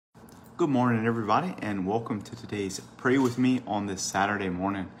Good morning, everybody, and welcome to today's Pray With Me on this Saturday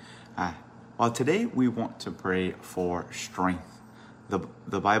morning. Today we want to pray for strength.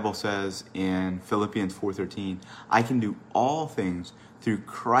 The Bible says in Philippians 4:13, I can do all things through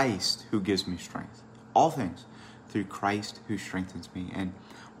Christ who gives me strength. All things through Christ who strengthens me. And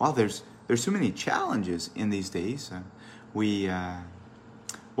while there's so many challenges in these days,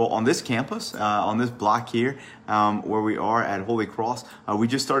 on this campus, on this block here, where we are at Holy Cross, we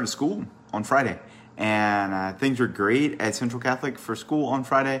just started school on Friday. And things were great at Central Catholic for school on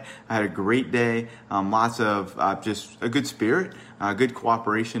Friday. I had a great day, lots of just a good spirit, good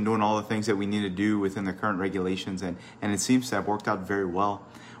cooperation, doing all the things that we need to do within the current regulations. And it seems to have worked out very well.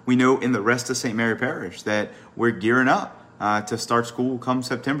 We know in the rest of St. Mary Parish that we're gearing up to start school come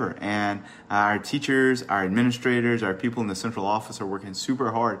September. And our teachers, our administrators, our people in the central office are working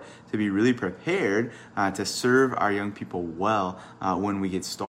super hard to be really prepared to serve our young people well when we get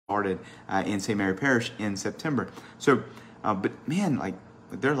started in St. Mary Parish in September. So, but man,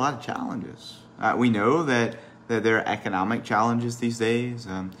 there are a lot of challenges. We know that there are economic challenges these days.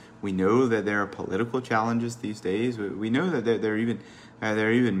 We know that there are political challenges these days. We know that there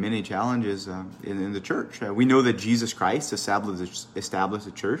are even many challenges in the church. We know that Jesus Christ established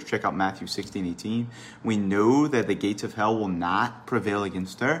the church. Check out Matthew 16:18. We know that the gates of hell will not prevail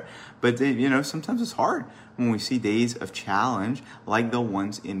against her. But sometimes it's hard when we see days of challenge like the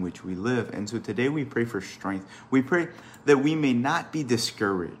ones in which we live. And so today we pray for strength. We pray that we may not be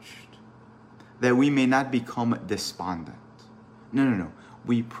discouraged, that we may not become despondent. No.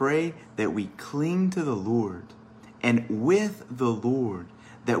 We pray that we cling to the Lord, and with the Lord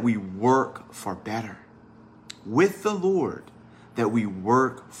that we work for better. With the Lord that we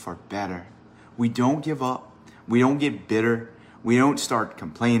work for better. We don't give up. We don't get bitter. We don't start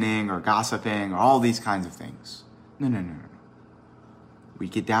complaining or gossiping or all these kinds of things. No. We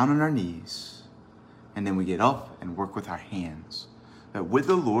get down on our knees, and then we get up and work with our hands. That with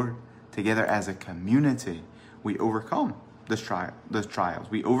the Lord, together as a community, we overcome the trials.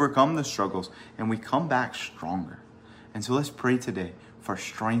 We overcome the struggles, and we come back stronger. And so let's pray today for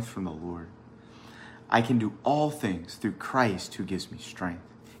strength from the Lord. I can do all things through Christ who gives me strength.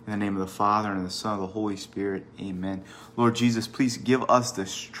 In the name of the Father, and of the Son, and of the Holy Spirit, amen. Lord Jesus, please give us the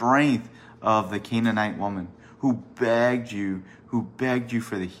strength of the Canaanite woman who begged you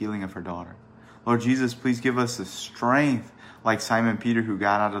for the healing of her daughter. Lord Jesus, please give us the strength like Simon Peter who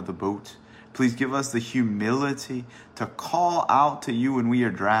got out of the boat. Please give us the humility to call out to you when we are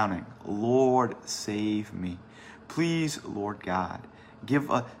drowning. Lord, save me. Please, Lord God,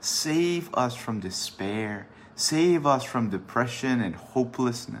 save us from despair. Save us from depression and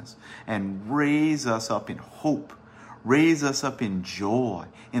hopelessness, and raise us up in hope. Raise us up in joy,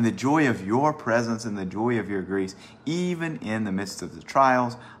 in the joy of your presence and the joy of your grace, even in the midst of the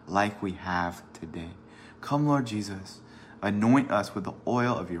trials like we have today. Come, Lord Jesus, anoint us with the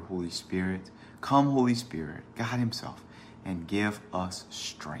oil of your Holy Spirit. Come, Holy Spirit, God himself, and give us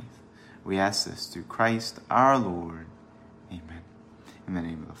strength. We ask this through Christ our Lord. Amen. In the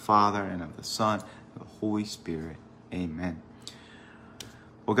name of the Father, and of the Son, and of the Holy Spirit. Amen.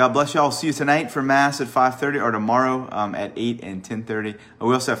 Well, God bless you all. See you tonight for Mass at 5:30, or tomorrow at 8 and 10:30.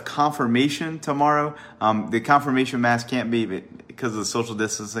 We also have confirmation tomorrow. The confirmation Mass can't be because of the social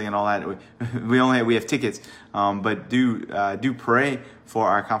distancing and all that. We have tickets, but do pray for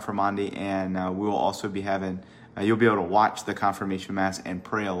our confirmandi, and we will also be having. You'll be able to watch the confirmation Mass and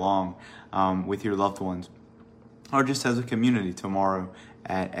pray along with your loved ones, or just as a community tomorrow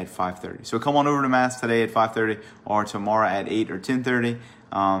at 5:30. So come on over to Mass today at 5:30, or tomorrow at 8 or 10:30.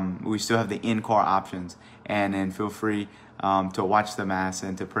 We still have the in-car options, and then feel free to watch the Mass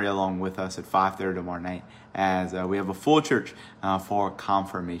and to pray along with us at 5:30 tomorrow night as we have a full church for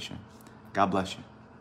confirmation. God bless you.